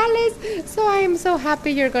nopales. So I am so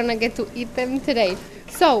happy you're gonna get to eat them today.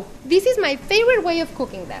 So this is my favorite way of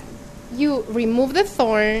cooking them. You remove the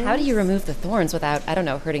thorns. How do you remove the thorns without,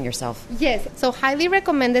 hurting yourself? Yes, so highly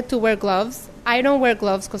recommended to wear gloves. I don't wear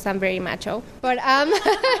gloves because I'm very macho, but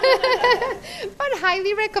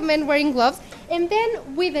highly recommend wearing gloves. And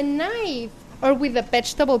then with a knife or with a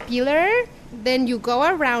vegetable peeler, then you go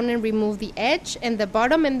around and remove the edge and the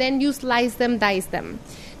bottom, and then you slice them, dice them.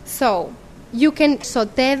 So you can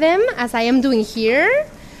saute them as I am doing here.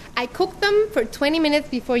 I cooked them for 20 minutes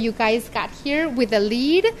before you guys got here with a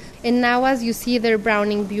lid, and now as you see, they're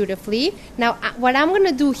browning beautifully. Now what I'm going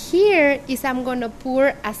to do here is I'm going to pour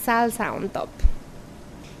a salsa on top.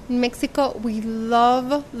 In Mexico, we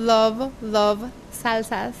love, love, love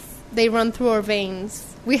salsas. They run through our veins.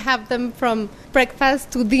 We have them from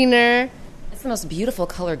breakfast to dinner. It's the most beautiful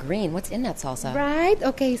color green. What's in that salsa? Right?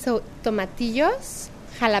 Okay, so tomatillos,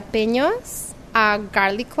 jalapenos,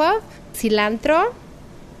 garlic clove, cilantro,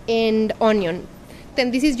 and onion.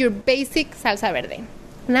 Then this is your basic salsa verde.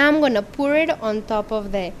 Now I'm going to pour it on top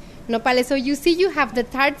of the nopales. So you see you have the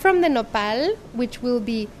tart from the nopal, which will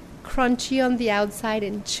be crunchy on the outside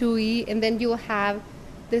and chewy, and then you'll have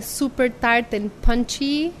the super tart and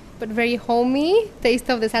punchy but very homey taste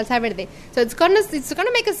of the salsa verde. So it's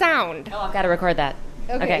gonna make a sound. Oh, I've got to record that.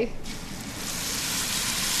 Okay.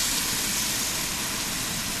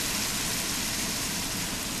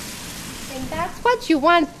 And that's what you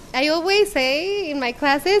want. I always say in my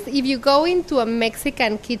classes, if you go into a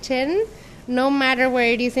Mexican kitchen, no matter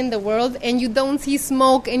where it is in the world, and you don't see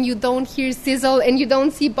smoke and you don't hear sizzle and you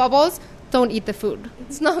don't see bubbles, don't eat the food.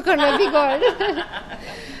 It's not going to be good.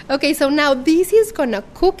 Okay, so now this is going to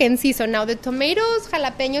cook and see. So now the tomatoes,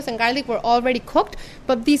 jalapenos, and garlic were already cooked,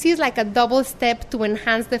 but this is like a double step to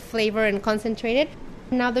enhance the flavor and concentrate it.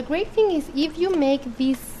 Now the great thing is if you make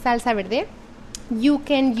this salsa verde, you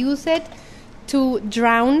can use it to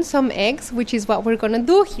drown some eggs, which is what we're going to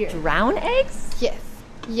do here. Drown eggs?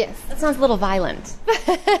 Yes. That sounds a little violent.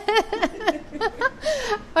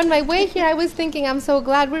 On my way here, I was thinking, I'm so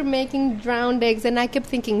glad we're making drowned eggs, and I kept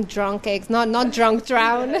thinking drunk eggs, not drunk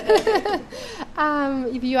drown.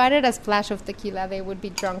 If you added a splash of tequila, they would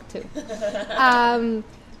be drunk too.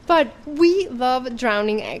 But we love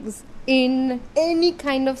drowning eggs in any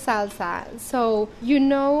kind of salsa. So you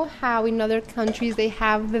know how in other countries they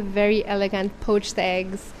have the very elegant poached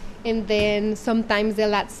eggs, and then sometimes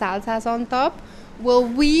they'll add salsas on top. Well,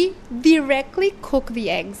 we directly cook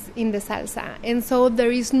the eggs in the salsa. And so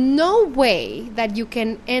there is no way that you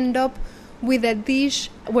can end up with a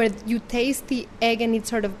dish where you taste the egg and it's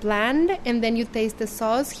sort of bland, and then you taste the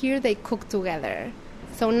sauce. Here they cook together.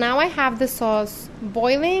 So now I have the sauce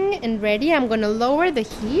boiling and ready. I'm going to lower the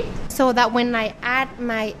heat so that when I add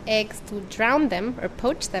my eggs to drown them or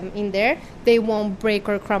poach them in there, they won't break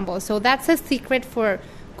or crumble. So that's a secret for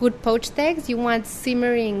good poached eggs. You want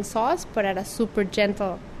simmering sauce, but at a super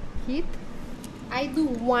gentle heat. I do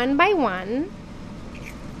one by one,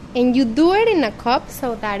 and you do it in a cup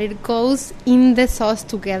so that it goes in the sauce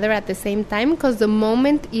together at the same time, because the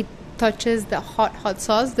moment it touches the hot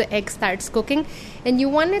sauce, the egg starts cooking, and you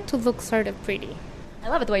want it to look sort of pretty. I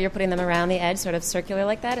love it the way you're putting them around the edge, sort of circular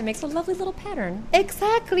like that. It makes a lovely little pattern.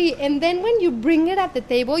 Exactly. And then when you bring it at the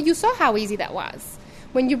table, you saw how easy that was.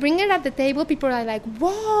 When you bring it at the table, people are like,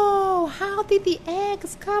 whoa, how did the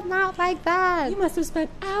eggs come out like that? You must have spent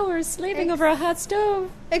hours slaving over a hot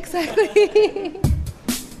stove. Exactly.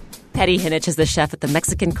 Patty Hinich is the chef at the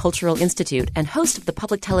Mexican Cultural Institute and host of the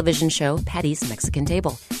public television show Patty's Mexican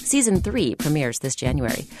Table. Season 3 premieres this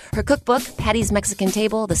January. Her cookbook, Patty's Mexican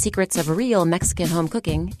Table, The Secrets of Real Mexican Home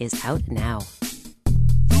Cooking, is out now.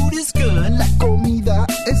 Food is good, la comida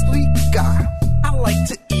es rica. I like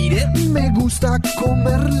to eat it, me gusta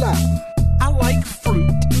comerla. I like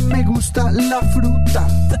fruit, me gusta la fruta.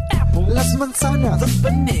 The apple, las manzanas, the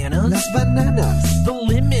banana, las bananas, the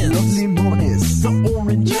lemons, los limones, the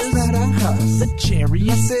oranges, las naranjas, the cherries,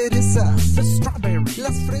 las cerezas, the strawberries,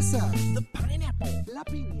 las fresas, the pineapple, la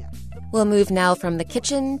piña. We'll move now from the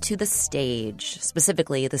kitchen to the stage,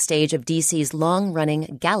 specifically the stage of DC's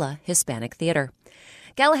long-running Gala Hispanic Theater.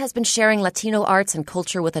 Gala has been sharing Latino arts and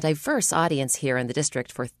culture with a diverse audience here in the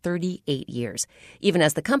district for 38 years, even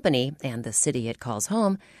as the company and the city it calls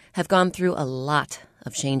home have gone through a lot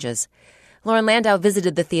of changes. Lauren Landau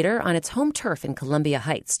visited the theater on its home turf in Columbia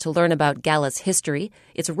Heights to learn about Gala's history,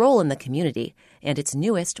 its role in the community, and its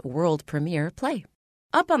newest world premiere play.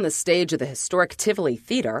 Up on the stage of the historic Tivoli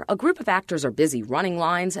Theater, a group of actors are busy running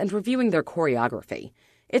lines and reviewing their choreography.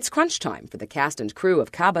 It's crunch time for the cast and crew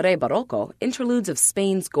of Cabaret Barroco, Interludes of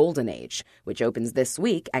Spain's Golden Age, which opens this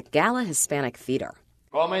week at Gala Hispanic Theater.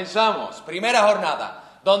 Comenzamos. Primera jornada,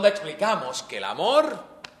 donde explicamos que el amor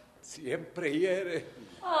siempre hiere.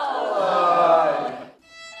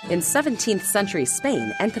 In 17th century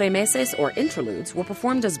Spain, entremeses or interludes were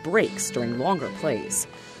performed as breaks during longer plays.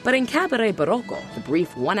 But in Cabaret Barroco, the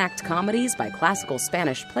brief one-act comedies by classical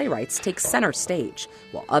Spanish playwrights take center stage,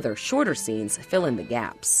 while other shorter scenes fill in the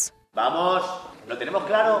gaps. Vamos, ¿lo tenemos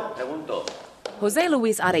claro? Pregunto. Jose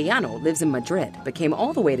Luis Arellano lives in Madrid, but came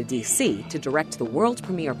all the way to D.C. to direct the world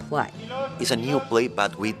premiere play. It's a new play,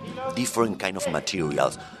 but with different kind of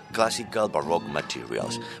materials. Classical Baroque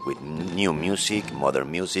materials with new music,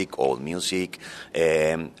 modern music, old music,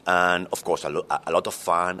 and of course a lot of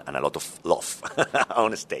fun and a lot of love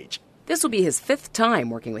on stage. This will be his 5th time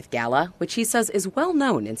working with Gala, which he says is well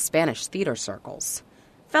known in Spanish theater circles.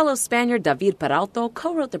 Fellow Spaniard David Peralto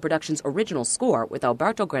co-wrote the production's original score with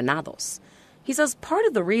Alberto Granados. He says part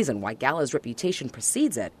of the reason why Gala's reputation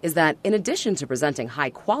precedes it is that, in addition to presenting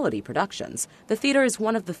high-quality productions, the theater is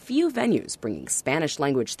one of the few venues bringing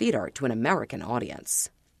Spanish-language theater to an American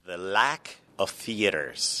audience. The lack of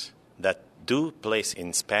theaters that do plays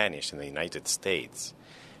in Spanish in the United States,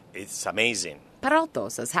 it's amazing.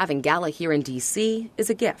 Peralto says having Gala here in D.C.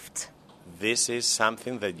 is a gift. This is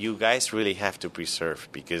something that you guys really have to preserve,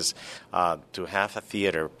 because to have a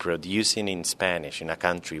theater producing in Spanish in a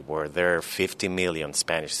country where there are 50 million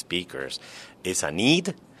Spanish speakers is a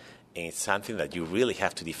need, and it's something that you really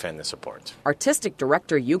have to defend and support. Artistic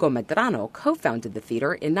director Hugo Medrano co-founded the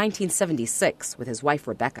theater in 1976 with his wife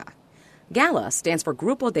Rebecca. Gala stands for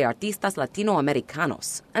Grupo de Artistas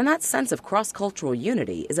Latinoamericanos, and that sense of cross-cultural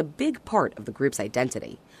unity is a big part of the group's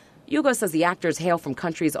identity. Hugo says the actors hail from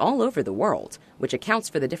countries all over the world, which accounts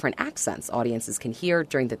for the different accents audiences can hear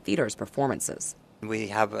during the theater's performances. We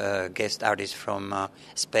have guest artists from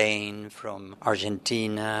Spain, from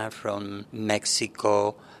Argentina, from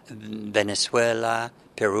Mexico, Venezuela,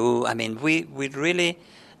 Peru. I mean, we're really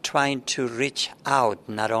trying to reach out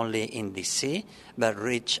not only in D.C., but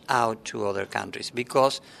reach out to other countries,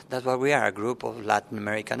 because that's what we are, a group of Latin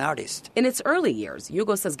American artists. In its early years,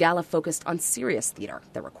 Hugo says Gala focused on serious theater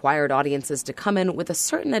that required audiences to come in with a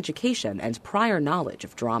certain education and prior knowledge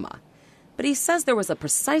of drama. But he says there was a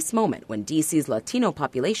precise moment when D.C.'s Latino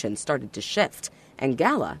population started to shift, and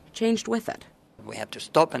Gala changed with it. We have to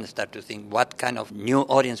stop and start to think what kind of new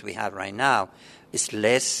audience we have right now. It's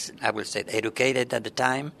less, I would say, educated at the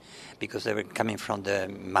time, because they were coming from the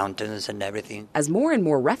mountains and everything. As more and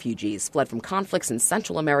more refugees fled from conflicts in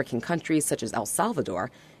Central American countries such as El Salvador,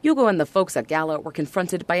 Hugo and the folks at Gala were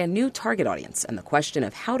confronted by a new target audience and the question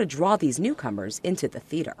of how to draw these newcomers into the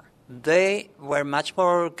theater. They were much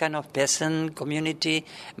more kind of peasant community,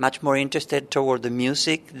 much more interested toward the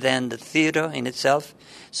music than the theater in itself.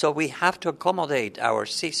 So we have to accommodate our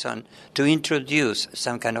season to introduce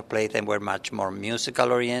some kind of play that were much more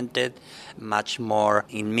musical-oriented, much more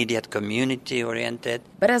immediate community-oriented.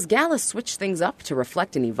 But as Gala switched things up to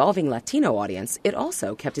reflect an evolving Latino audience, it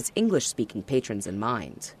also kept its English-speaking patrons in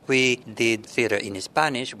mind. We did theater in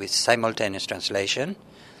Spanish with simultaneous translation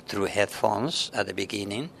through headphones at the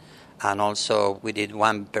beginning. And also we did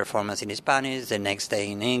one performance in Spanish, the next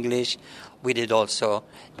day in English. We did also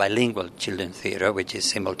bilingual children's theater, which is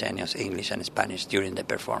simultaneous English and Spanish during the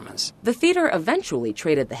performance. The theater eventually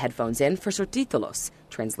traded the headphones in for subtítulos,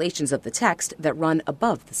 translations of the text that run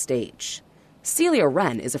above the stage. Celia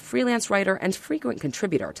Wren is a freelance writer and frequent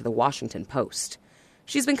contributor to the Washington Post.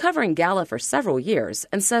 She's been covering Gala for several years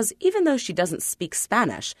and says even though she doesn't speak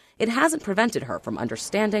Spanish, it hasn't prevented her from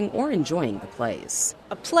understanding or enjoying the plays.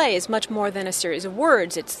 A play is much more than a series of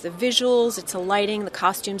words. It's the visuals, it's the lighting, the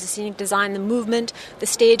costumes, the scenic design, the movement, the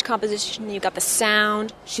stage composition, you've got the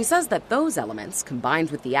sound. She says that those elements,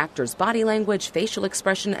 combined with the actor's body language, facial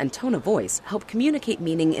expression, and tone of voice, help communicate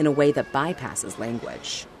meaning in a way that bypasses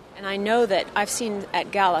language. And I know that I've seen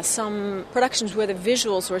at Gala some productions where the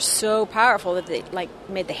visuals were so powerful that they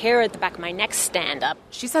made the hair at the back of my neck stand up.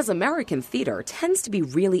 She says American theater tends to be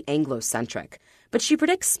really Anglo-centric, but she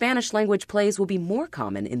predicts Spanish-language plays will be more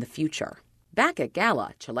common in the future. Back at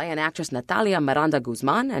Gala, Chilean actress Natalia Miranda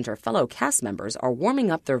Guzman and her fellow cast members are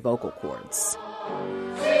warming up their vocal cords.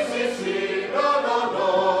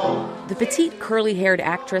 The petite, curly-haired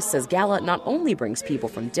actress says Gala not only brings people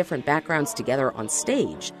from different backgrounds together on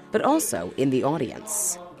stage, but also in the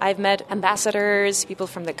audience. I've met ambassadors, people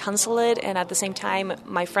from the consulate, and at the same time,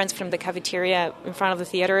 my friends from the cafeteria in front of the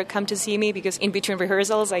theater come to see me because in between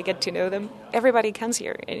rehearsals, I get to know them. Everybody comes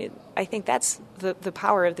here, and I think that's the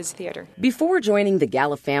power of this theater. Before joining the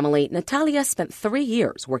Gala family, Natalia spent 3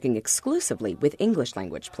 years working exclusively with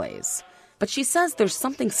English-language plays. But she says there's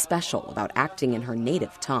something special about acting in her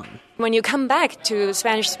native tongue. When you come back to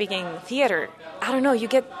Spanish-speaking theater, I don't know, you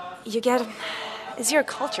get, it's your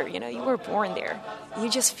culture, you were born there. You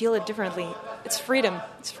just feel it differently. It's freedom.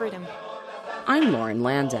 I'm Lauren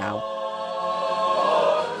Landau.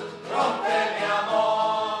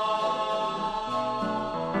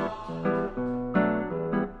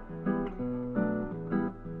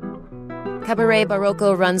 Cabaret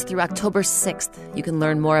Barroco runs through October 6th. You can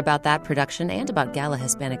learn more about that production and about Gala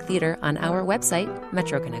Hispanic Theater on our website,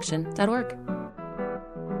 metroconnection.org.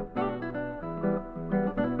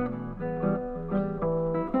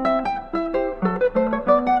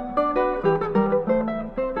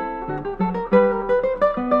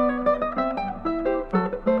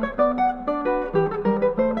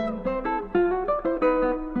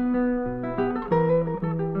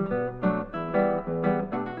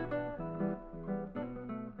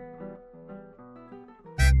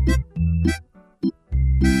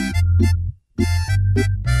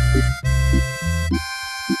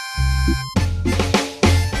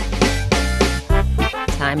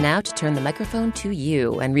 Time now to turn the microphone to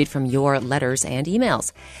you and read from your letters and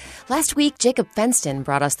emails. Last week, Jacob Fenston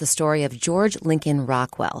brought us the story of George Lincoln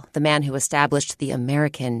Rockwell, the man who established the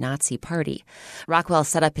American Nazi Party. Rockwell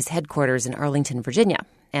set up his headquarters in Arlington, Virginia,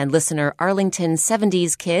 and listener Arlington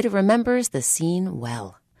 70s Kid remembers the scene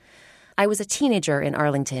well. I was a teenager in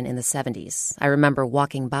Arlington in the 70s. I remember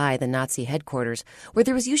walking by the Nazi headquarters, where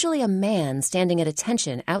there was usually a man standing at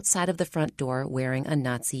attention outside of the front door wearing a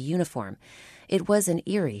Nazi uniform. It was an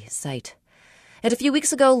eerie sight. And a few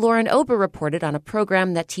weeks ago, Lauren Ober reported on a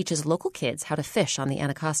program that teaches local kids how to fish on the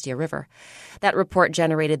Anacostia River. That report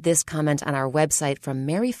generated this comment on our website from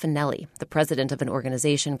Mary Finelli, the president of an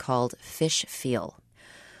organization called Fish Feel.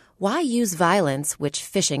 Why use violence, which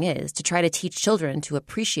fishing is, to try to teach children to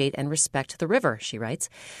appreciate and respect the river, she writes.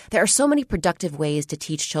 There are so many productive ways to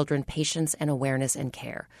teach children patience and awareness and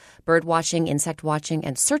care. Bird watching, insect watching,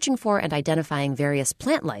 and searching for and identifying various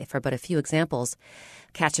plant life are but a few examples.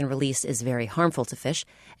 Catch and release is very harmful to fish,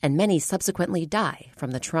 and many subsequently die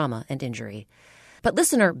from the trauma and injury. But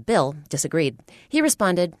listener Bill disagreed. He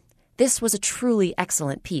responded, "This was a truly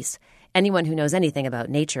excellent piece. Anyone who knows anything about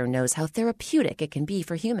nature knows how therapeutic it can be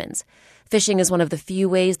for humans. Fishing is one of the few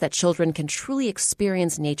ways that children can truly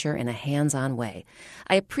experience nature in a hands-on way.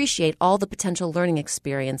 I appreciate all the potential learning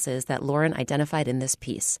experiences that Lauren identified in this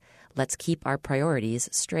piece. Let's keep our priorities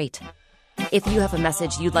straight." If you have a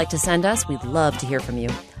message you'd like to send us, we'd love to hear from you.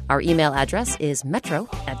 Our email address is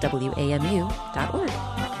metro@wamu.org.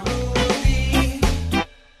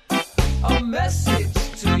 A message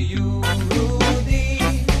to you, Rudy.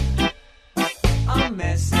 A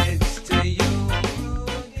message to you,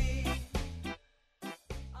 Rudy.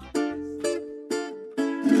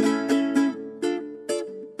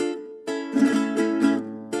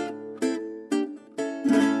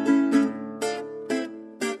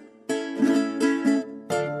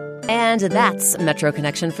 And that's Metro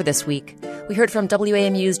Connection for this week. We heard from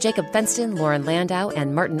WAMU's Jacob Fenston, Lauren Landau,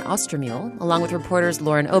 and Martin Ostermuhl, along with reporters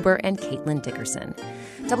Lauren Ober and Caitlin Dickerson.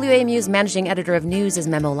 WAMU's managing editor of news is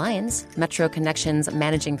Memo Lyons. Metro Connection's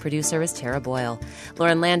managing producer is Tara Boyle.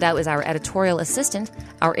 Lauren Landau is our editorial assistant.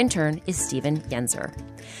 Our intern is Stephen Yenzer.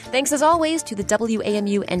 Thanks as always to the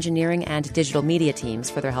WAMU engineering and digital media teams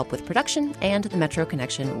for their help with production and the Metro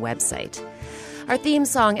Connection website. Our theme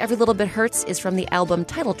song, Every Little Bit Hurts, is from the album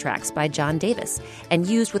Title Tracks by John Davis and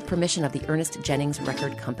used with permission of the Ernest Jennings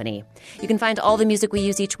Record Company. You can find all the music we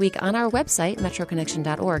use each week on our website,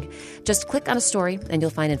 metroconnection.org. Just click on a story and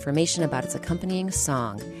you'll find information about its accompanying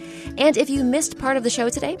song. And if you missed part of the show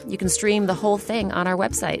today, you can stream the whole thing on our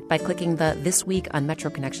website by clicking the This Week on Metro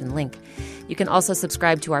Connection link. You can also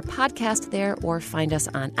subscribe to our podcast there or find us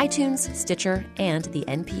on iTunes, Stitcher, and the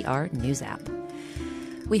NPR News app.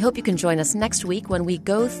 We hope you can join us next week when we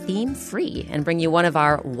go theme-free and bring you one of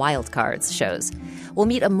our Wildcards shows. We'll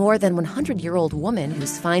meet a more than 100-year-old woman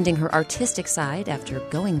who's finding her artistic side after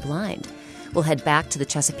going blind. We'll head back to the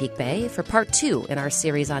Chesapeake Bay for part 2 in our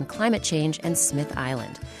series on climate change and Smith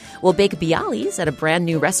Island. We'll bake bialys at a brand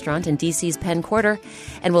new restaurant in D.C.'s Penn Quarter,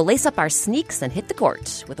 and we'll lace up our sneaks and hit the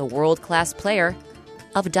court with a world-class player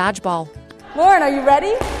of dodgeball. Lauren, are you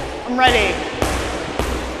ready? I'm ready.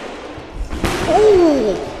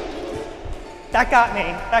 Ooh! That got me.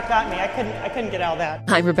 I couldn't get out of that.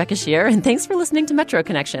 I'm Rebecca Shear, and thanks for listening to Metro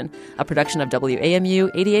Connection, a production of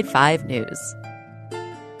WAMU 88.5 News.